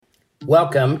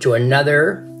Welcome to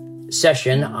another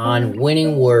session on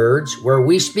winning words where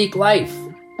we speak life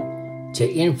to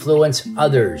influence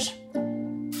others.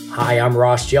 Hi, I'm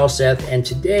Ross Jelseth, and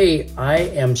today I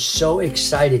am so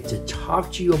excited to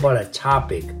talk to you about a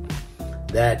topic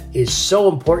that is so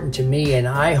important to me, and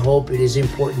I hope it is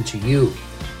important to you.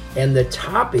 And the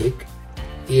topic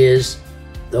is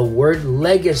the word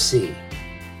legacy.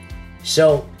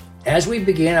 So as we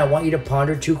begin, I want you to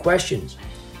ponder two questions.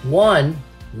 One,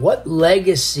 what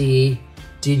legacy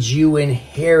did you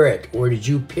inherit, or did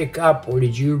you pick up, or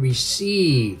did you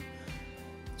receive?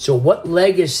 So what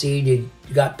legacy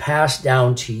got passed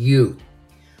down to you?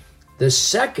 The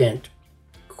second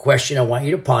question I want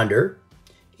you to ponder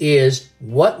is,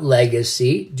 what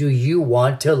legacy do you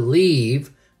want to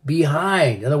leave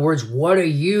behind? In other words, what are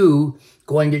you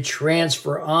going to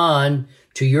transfer on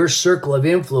to your circle of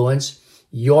influence,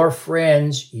 your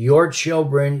friends, your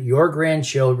children, your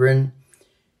grandchildren?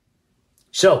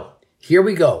 So here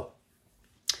we go.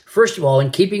 First of all,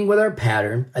 in keeping with our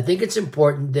pattern, I think it's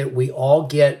important that we all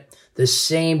get the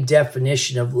same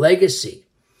definition of legacy.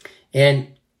 And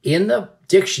in the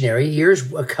dictionary,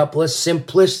 here's a couple of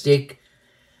simplistic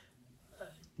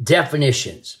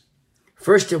definitions.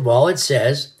 First of all, it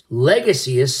says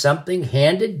legacy is something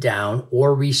handed down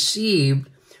or received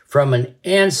from an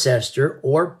ancestor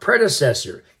or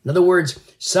predecessor. In other words,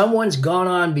 someone's gone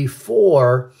on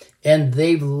before and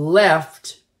they've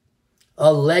left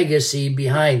a legacy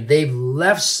behind. They've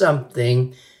left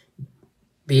something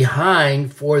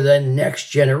behind for the next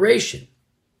generation.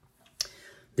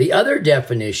 The other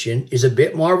definition is a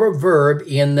bit more of a verb,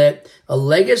 in that a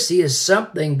legacy is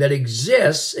something that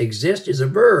exists, exist is a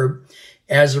verb,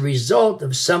 as a result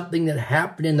of something that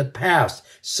happened in the past.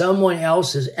 Someone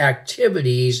else's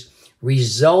activities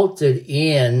resulted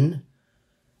in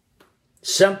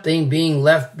something being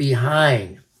left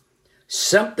behind.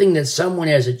 Something that someone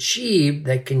has achieved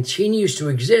that continues to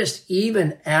exist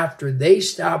even after they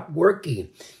stop working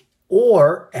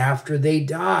or after they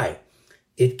die.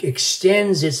 It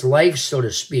extends its life, so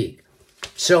to speak.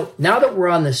 So now that we're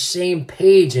on the same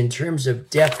page in terms of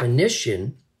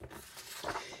definition,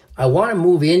 I want to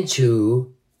move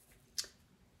into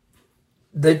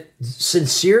the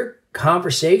sincere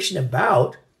conversation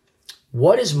about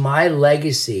what is my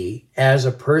legacy as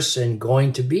a person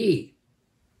going to be?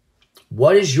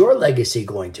 What is your legacy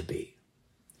going to be?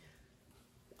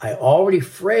 I already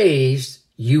phrased,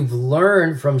 you've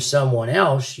learned from someone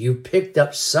else. You picked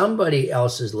up somebody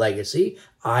else's legacy.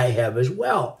 I have as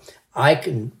well. I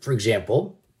can, for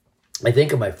example, I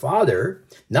think of my father,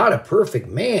 not a perfect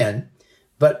man,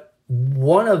 but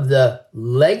one of the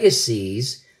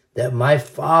legacies that my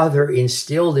father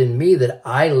instilled in me that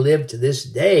I live to this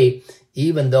day,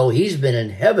 even though he's been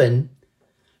in heaven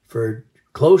for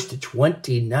close to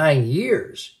 29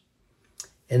 years.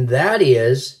 And that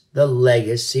is the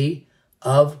legacy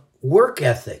of work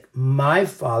ethic. My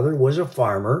father was a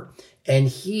farmer, and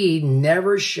he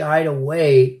never shied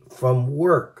away from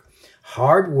work.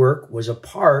 Hard work was a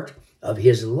part of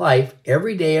his life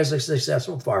every day as a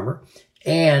successful farmer,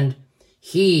 and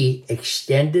he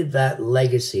extended that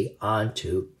legacy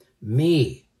onto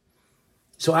me.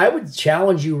 So I would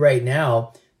challenge you right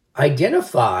now,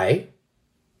 identify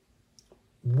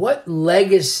what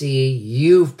legacy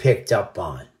you've picked up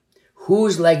on.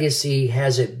 Whose legacy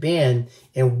has it been?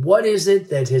 And what is it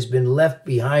that has been left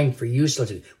behind for you?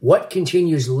 What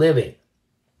continues living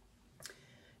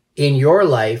in your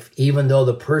life, even though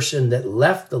the person that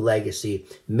left the legacy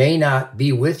may not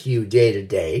be with you day to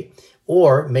day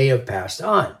or may have passed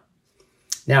on?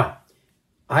 Now,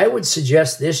 I would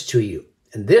suggest this to you,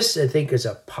 and this I think is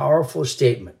a powerful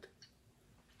statement.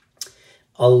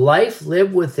 A life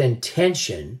lived with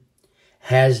intention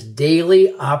has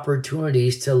daily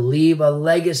opportunities to leave a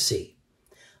legacy,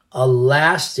 a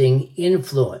lasting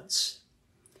influence.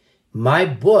 My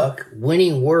book,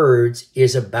 Winning Words,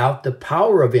 is about the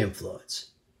power of influence.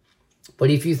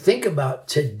 But if you think about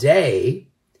today,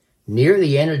 near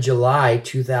the end of July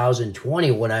 2020,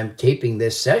 when I'm taping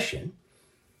this session,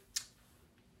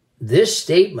 this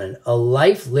statement, a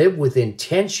life lived with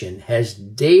intention has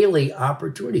daily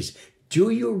opportunities. Do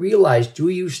you realize, do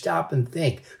you stop and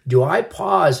think, do I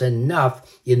pause enough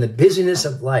in the busyness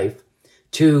of life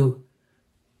to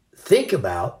think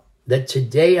about that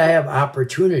today I have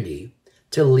opportunity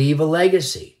to leave a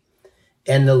legacy?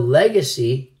 And the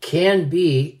legacy can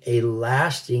be a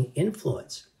lasting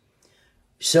influence.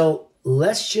 So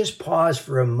let's just pause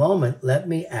for a moment. Let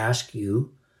me ask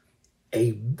you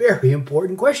a very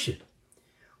important question.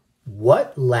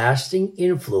 What lasting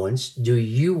influence do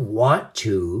you want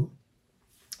to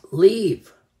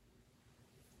leave?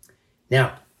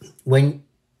 Now, when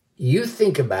you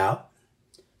think about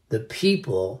the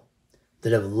people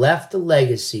that have left a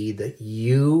legacy that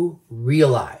you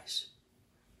realize.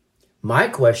 My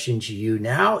question to you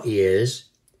now is,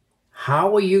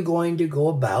 how are you going to go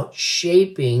about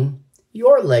shaping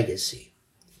your legacy?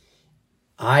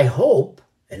 I hope,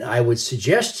 and I would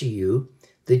suggest to you,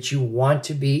 that you want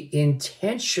to be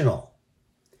intentional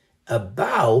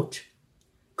about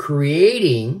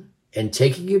creating and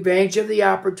taking advantage of the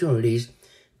opportunities,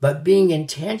 but being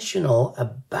intentional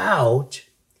about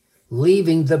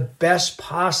leaving the best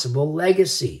possible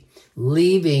legacy,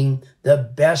 leaving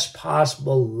the best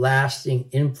possible lasting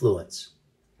influence.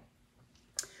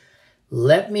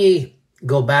 Let me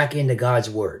go back into God's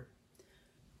Word.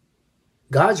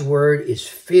 God's Word is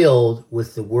filled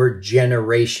with the word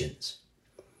generations.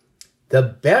 The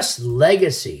best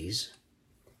legacies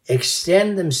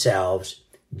extend themselves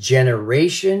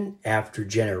generation after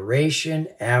generation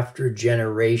after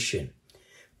generation.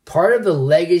 Part of the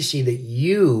legacy that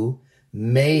you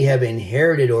may have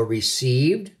inherited or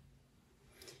received,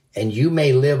 and you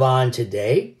may live on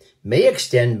today, may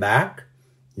extend back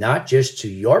not just to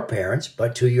your parents,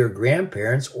 but to your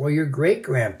grandparents or your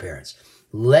great-grandparents.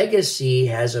 Legacy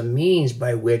has a means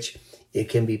by which it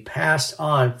can be passed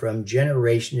on from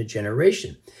generation to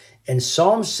generation. And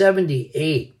Psalm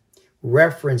 78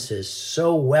 references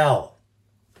so well,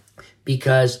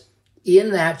 because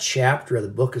in that chapter of the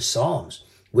book of Psalms,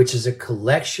 which is a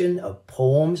collection of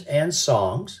poems and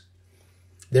songs,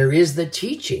 there is the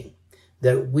teaching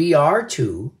that we are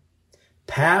to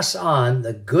pass on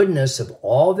the goodness of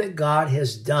all that God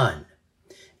has done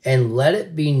and let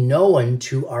it be known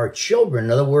to our children.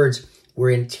 In other words,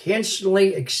 we're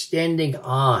intentionally extending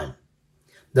on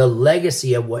the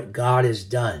legacy of what God has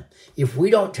done. If we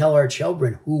don't tell our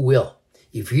children, who will?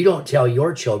 If you don't tell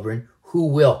your children, who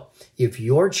will? If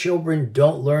your children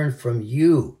don't learn from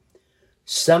you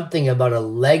something about a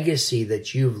legacy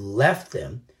that you've left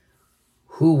them,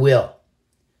 who will?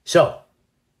 So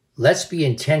let's be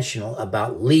intentional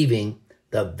about leaving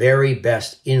the very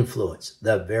best influence,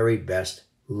 the very best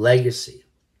legacy.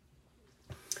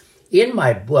 In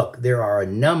my book, there are a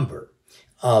number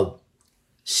of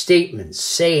statements,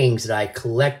 sayings that I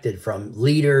collected from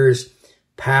leaders,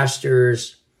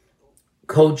 pastors,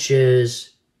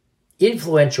 coaches,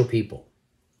 influential people.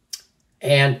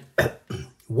 And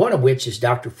one of which is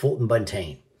Dr. Fulton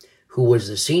Buntain, who was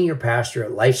the senior pastor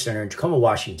at Life Center in Tacoma,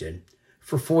 Washington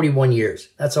for 41 years.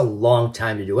 That's a long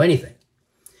time to do anything.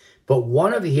 But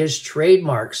one of his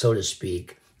trademarks, so to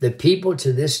speak, that people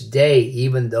to this day,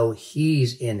 even though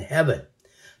he's in heaven,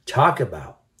 talk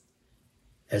about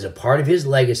as a part of his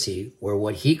legacy were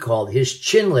what he called his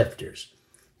chin lifters.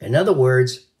 In other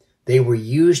words, they were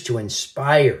used to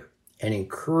inspire and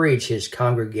encourage his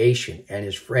congregation and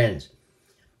his friends.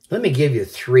 Let me give you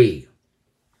 3.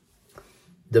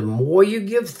 The more you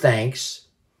give thanks,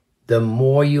 the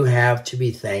more you have to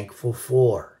be thankful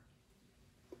for.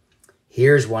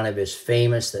 Here's one of his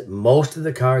famous that most of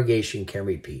the congregation can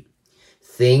repeat.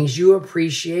 Things you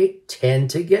appreciate tend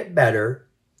to get better.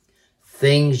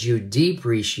 Things you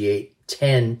depreciate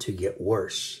tend to get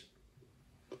worse.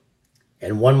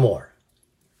 And one more.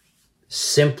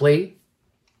 Simply,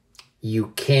 you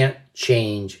can't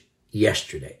change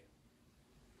yesterday.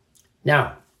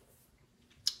 Now,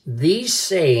 these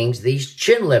sayings, these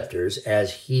chin lifters,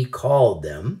 as he called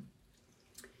them,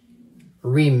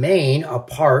 remain a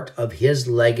part of his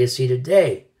legacy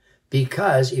today.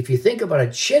 Because if you think about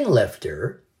a chin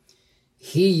lifter,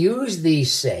 he used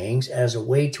these sayings as a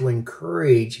way to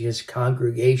encourage his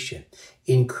congregation,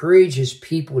 encourage his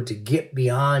people to get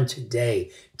beyond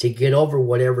today, to get over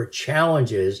whatever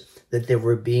challenges that they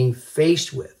were being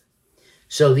faced with.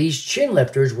 So these chin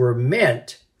lifters were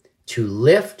meant to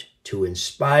lift, to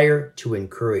inspire, to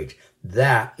encourage.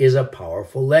 That is a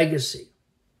powerful legacy.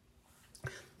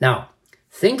 Now,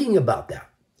 thinking about that,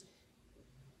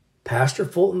 Pastor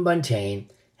Fulton Buntain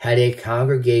had a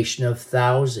congregation of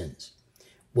thousands.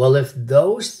 Well, if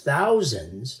those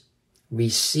thousands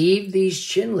received these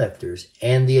chin lifters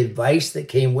and the advice that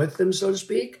came with them, so to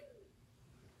speak,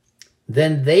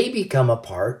 then they become a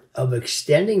part of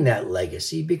extending that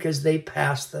legacy because they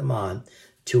pass them on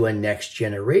to a next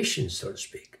generation, so to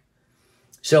speak.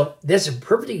 So that's a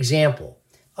perfect example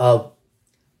of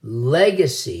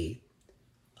legacy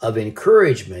of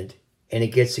encouragement, and it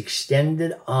gets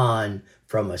extended on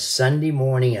from a Sunday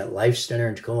morning at Life Center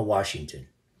in Tacoma, Washington,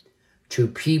 to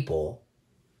people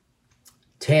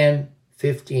 10,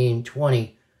 15,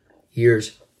 20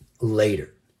 years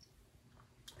later.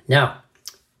 Now,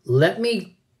 let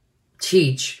me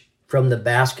teach from the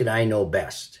basket I know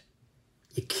best.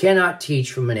 You cannot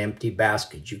teach from an empty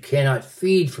basket. You cannot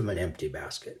feed from an empty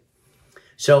basket.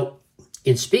 So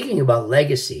in speaking about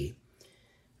legacy,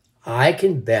 I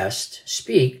can best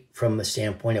speak from the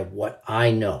standpoint of what I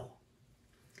know.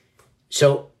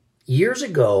 So years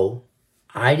ago,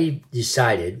 I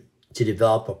decided to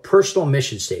develop a personal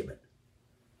mission statement.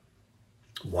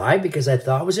 Why? Because I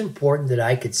thought it was important that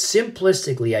I could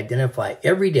simplistically identify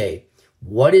every day,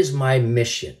 what is my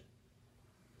mission?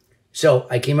 So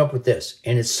I came up with this,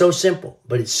 and it's so simple,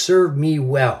 but it served me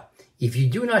well. If you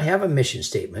do not have a mission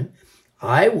statement,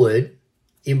 I would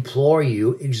implore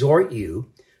you, exhort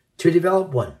you to develop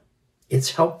one.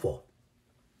 It's helpful.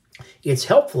 It's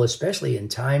helpful, especially in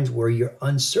times where you're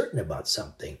uncertain about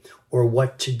something or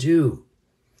what to do.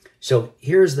 So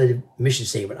here's the mission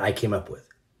statement I came up with.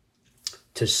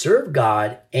 To serve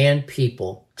God and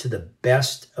people to the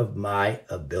best of my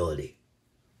ability.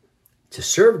 To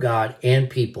serve God and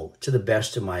people to the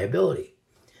best of my ability.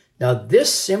 Now,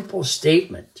 this simple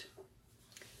statement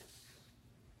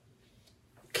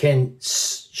can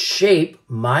shape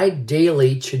my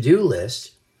daily to-do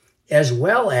list as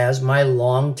well as my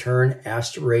long-term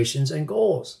aspirations and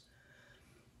goals.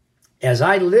 As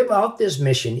I live out this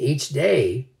mission each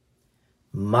day,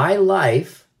 my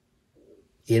life,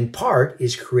 in part,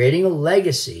 is creating a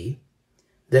legacy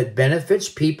that benefits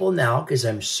people now because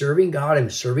I'm serving God, I'm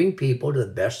serving people to the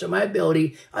best of my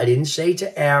ability. I didn't say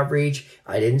to average.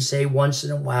 I didn't say once in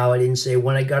a while. I didn't say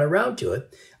when I got around to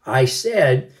it. I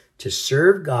said to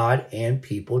serve God and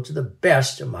people to the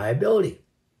best of my ability.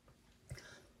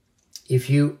 If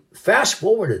you fast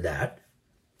forward to that,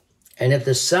 and if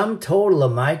the sum total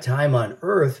of my time on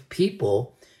earth,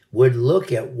 people would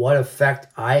look at what effect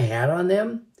I had on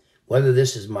them, whether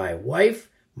this is my wife,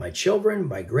 my children,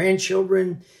 my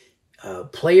grandchildren,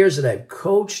 players that I've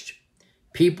coached,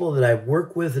 people that I've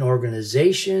worked with in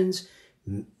organizations,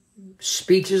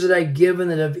 speeches that I've given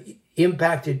that have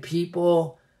impacted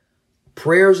people,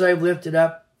 prayers I've lifted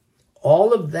up,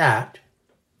 all of that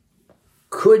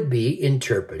could be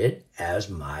interpreted as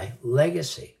my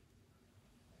legacy.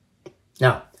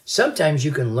 Now, sometimes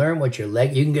you can learn what you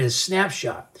can get a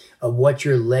snapshot of what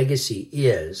your legacy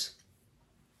is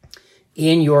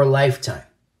in your lifetime.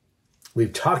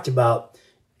 We've talked about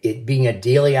it being a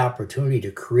daily opportunity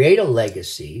to create a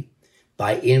legacy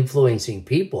by influencing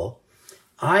people.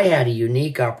 I had a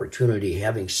unique opportunity,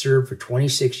 having served for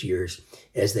 26 years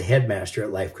as the headmaster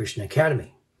at Life Christian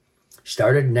Academy.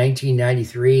 Started in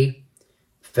 1993,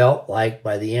 felt like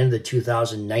by the end of the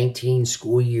 2019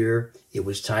 school year, it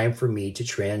was time for me to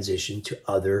transition to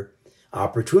other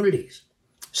opportunities.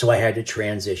 So I had to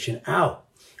transition out.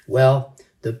 Well,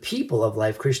 the people of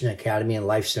Life Christian Academy and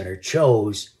Life Center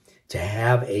chose to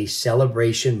have a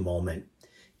celebration moment,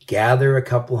 gather a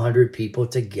couple hundred people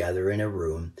together in a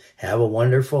room, have a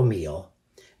wonderful meal,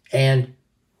 and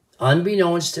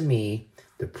unbeknownst to me,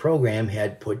 the program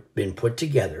had been put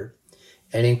together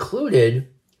and included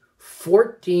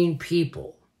 14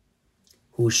 people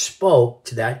who spoke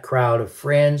to that crowd of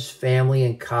friends, family,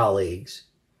 and colleagues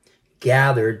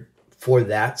gathered for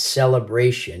that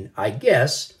celebration, I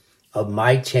guess, of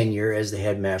my tenure as the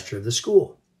headmaster of the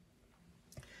school.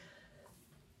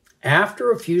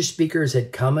 After a few speakers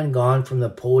had come and gone from the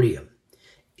podium,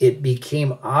 it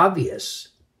became obvious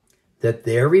that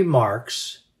their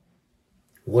remarks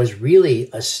was really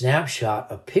a snapshot,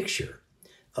 a picture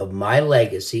of my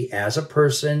legacy as a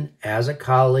person, as a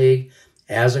colleague,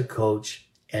 as a coach,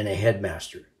 and a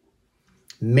headmaster.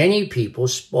 Many people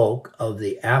spoke of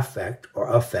the effect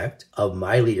of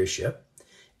my leadership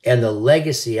and the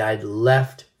legacy I'd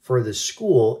left for the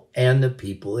school and the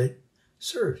people it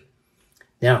served.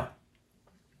 Now,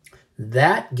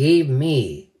 that gave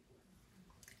me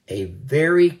a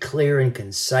very clear and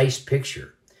concise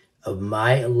picture of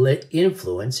my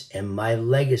influence and my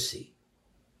legacy.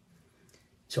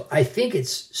 So I think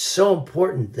it's so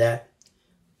important that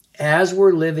as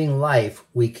we're living life,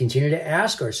 we continue to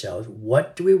ask ourselves,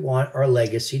 what do we want our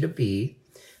legacy to be?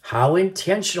 How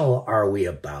intentional are we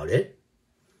about it?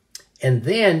 And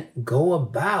then go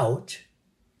about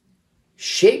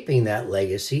shaping that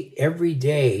legacy every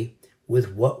day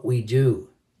with what we do.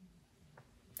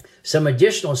 Some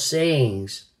additional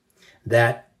sayings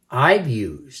that I've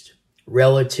used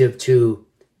relative to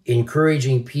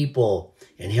encouraging people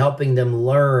and helping them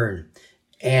learn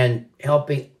and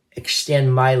helping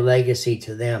extend my legacy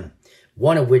to them.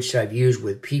 One of which I've used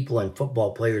with people and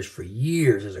football players for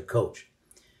years as a coach.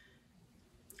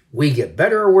 We get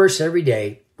better or worse every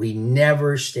day. We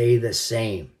never stay the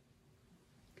same.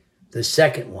 The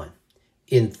second one,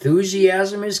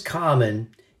 enthusiasm is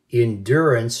common,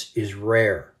 endurance is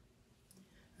rare.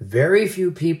 Very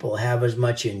few people have as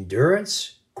much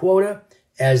endurance quota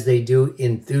as they do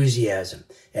enthusiasm.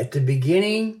 At the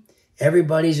beginning,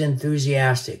 Everybody's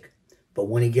enthusiastic, but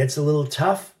when it gets a little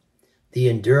tough, the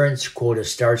endurance quota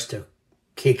starts to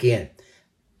kick in.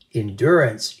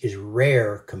 Endurance is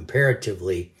rare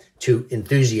comparatively to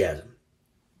enthusiasm.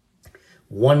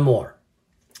 One more.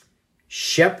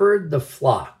 Shepherd the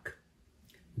flock.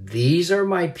 These are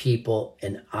my people,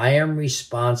 and I am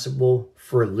responsible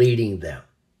for leading them.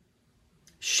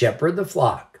 Shepherd the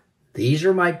flock. These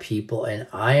are my people, and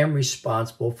I am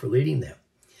responsible for leading them.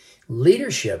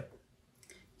 Leadership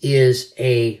is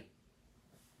a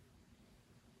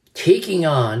taking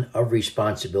on of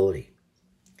responsibility.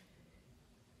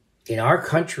 In our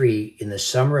country, in the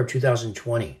summer of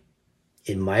 2020,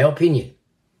 in my opinion,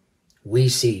 we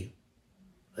see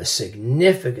a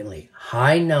significantly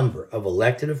high number of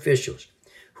elected officials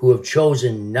who have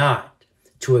chosen not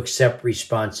to accept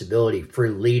responsibility for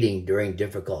leading during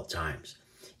difficult times.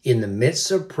 In the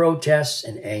midst of protests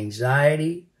and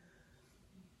anxiety,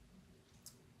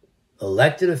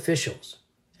 elected officials,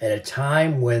 at a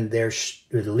time when their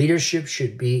leadership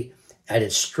should be at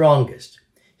its strongest,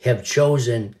 have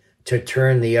chosen to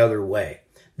turn the other way.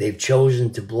 They've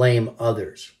chosen to blame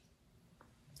others.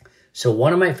 So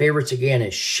one of my favorites again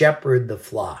is shepherd the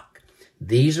flock.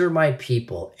 These are my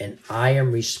people, and I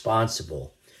am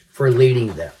responsible for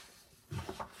leading them.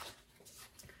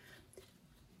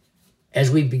 As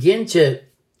we begin to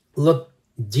look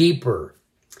deeper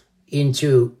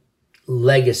into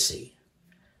legacy,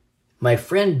 my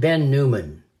friend Ben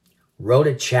Newman wrote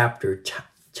a chapter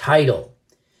titled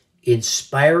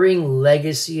Inspiring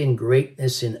Legacy and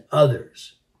Greatness in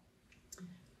Others.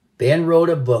 Ben wrote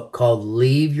a book called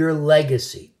Leave Your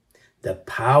Legacy, The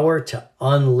Power to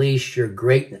Unleash Your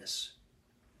Greatness.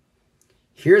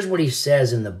 Here's what he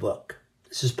says in the book.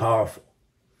 This is powerful.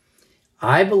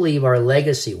 I believe our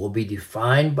legacy will be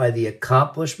defined by the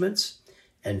accomplishments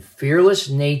and fearless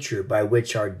nature by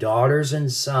which our daughters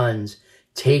and sons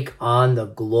take on the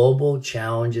global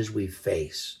challenges we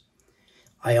face.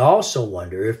 I also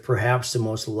wonder if perhaps the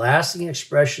most lasting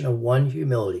expression of one's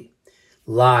humility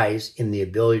lies in the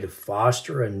ability to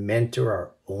foster and mentor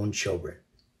our own children.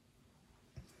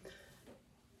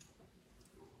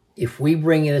 If we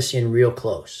bring this in real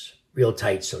close, real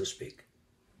tight, so to speak,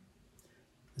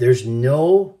 there's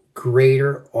no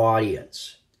greater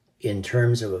audience in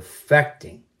terms of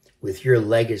affecting with your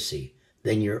legacy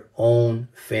than your own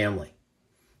family,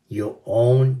 your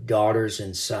own daughters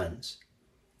and sons.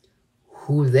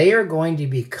 Who they are going to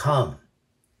become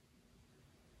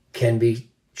can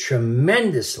be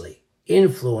tremendously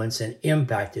influenced and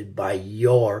impacted by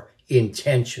your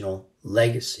intentional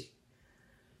legacy.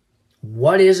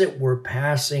 What is it we're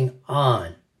passing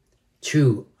on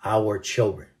to our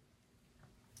children?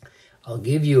 I'll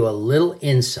give you a little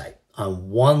insight on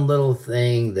one little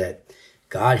thing that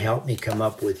God helped me come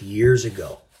up with years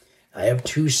ago. I have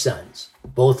two sons,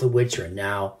 both of which are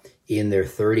now in their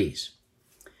 30s.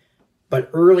 But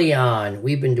early on,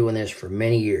 we've been doing this for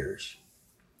many years.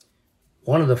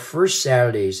 One of the first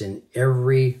Saturdays in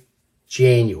every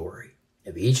January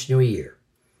of each new year,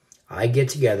 I get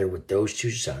together with those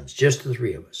two sons, just the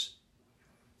three of us,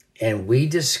 and we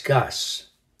discuss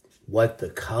what the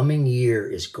coming year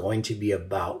is going to be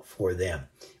about for them.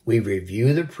 We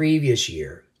review the previous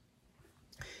year.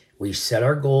 We set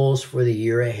our goals for the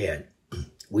year ahead.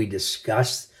 We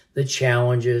discuss the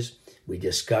challenges. We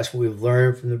discuss what we've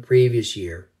learned from the previous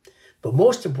year. But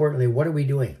most importantly, what are we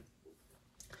doing?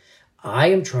 I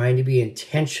am trying to be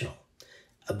intentional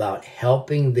about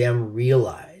helping them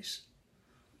realize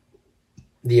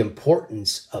the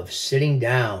importance of sitting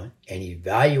down and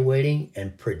evaluating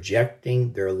and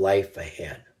projecting their life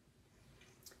ahead.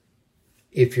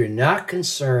 If you're not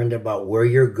concerned about where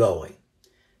you're going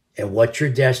and what's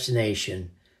your destination,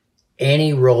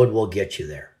 any road will get you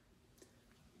there.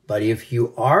 But if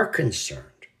you are concerned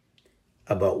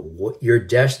about what your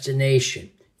destination,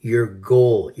 your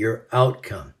goal, your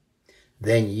outcome,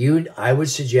 then I would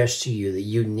suggest to you that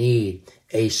you need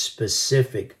a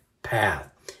specific path,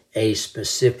 a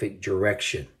specific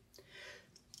direction.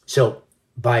 So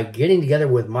by getting together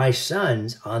with my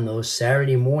sons on those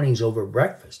Saturday mornings over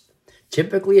breakfast,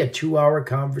 typically a 2-hour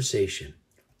conversation,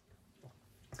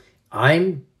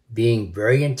 I'm being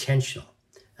very intentional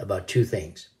about two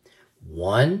things.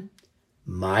 One,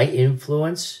 my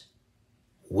influence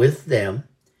with them,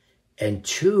 and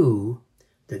two,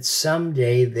 that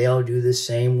someday they'll do the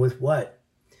same with what?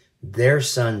 Their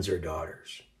sons or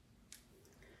daughters.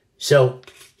 So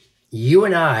you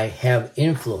and I have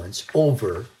influence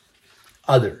over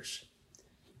others.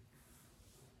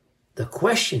 The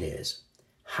question is,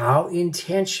 how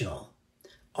intentional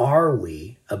are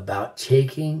we about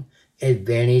taking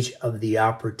advantage of the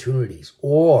opportunities?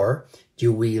 Or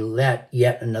do we let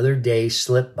yet another day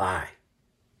slip by?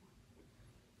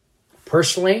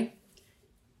 Personally,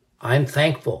 I'm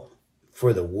thankful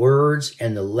for the words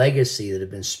and the legacy that have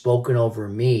been spoken over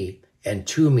me and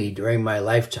to me during my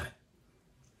lifetime.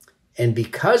 And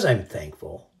because I'm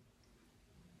thankful,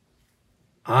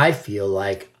 I feel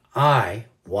like I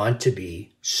want to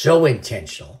be so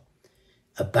intentional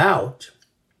about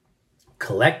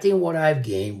collecting what I've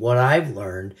gained, what I've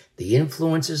learned, the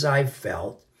influences I've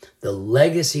felt, the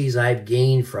legacies I've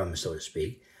gained from, so to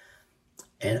speak,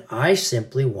 and I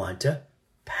simply want to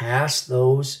pass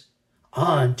those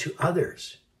on to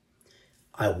others.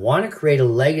 I want to create a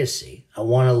legacy. I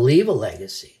want to leave a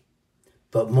legacy.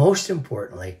 But most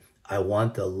importantly, I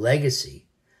want the legacy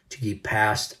to be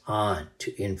passed on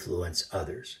to influence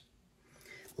others.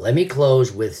 Let me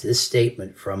close with this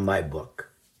statement from my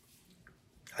book.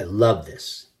 I love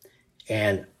this.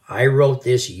 And I wrote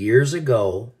this years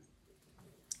ago.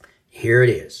 Here it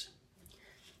is.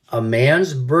 A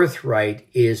man's birthright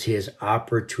is his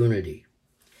opportunity.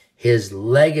 His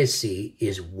legacy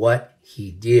is what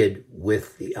he did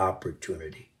with the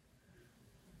opportunity.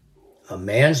 A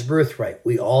man's birthright,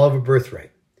 we all have a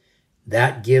birthright.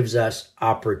 That gives us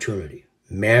opportunity,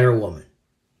 man or woman.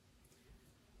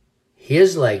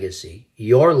 His legacy,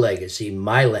 your legacy,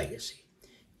 my legacy,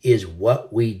 is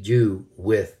what we do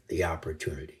with the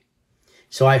opportunity.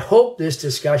 So I hope this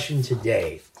discussion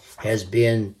today has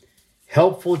been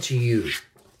helpful to you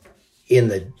in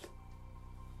the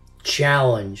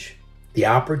challenge, the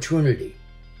opportunity,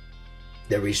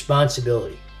 the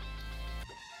responsibility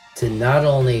to not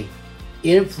only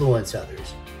influence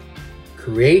others,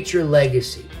 create your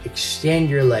legacy, extend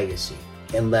your legacy,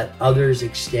 and let others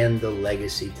extend the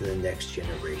legacy to the next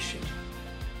generation.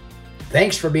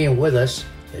 Thanks for being with us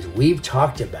as we've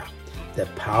talked about the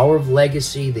power of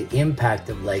legacy, the impact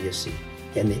of legacy,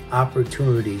 and the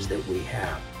opportunities that we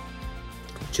have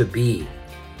to be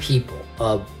people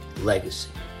of legacy.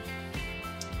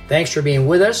 Thanks for being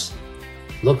with us.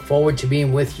 Look forward to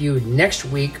being with you next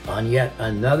week on yet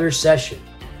another session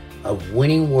of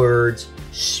Winning Words,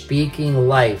 Speaking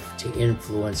Life to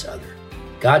Influence Others.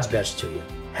 God's best to you.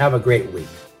 Have a great week.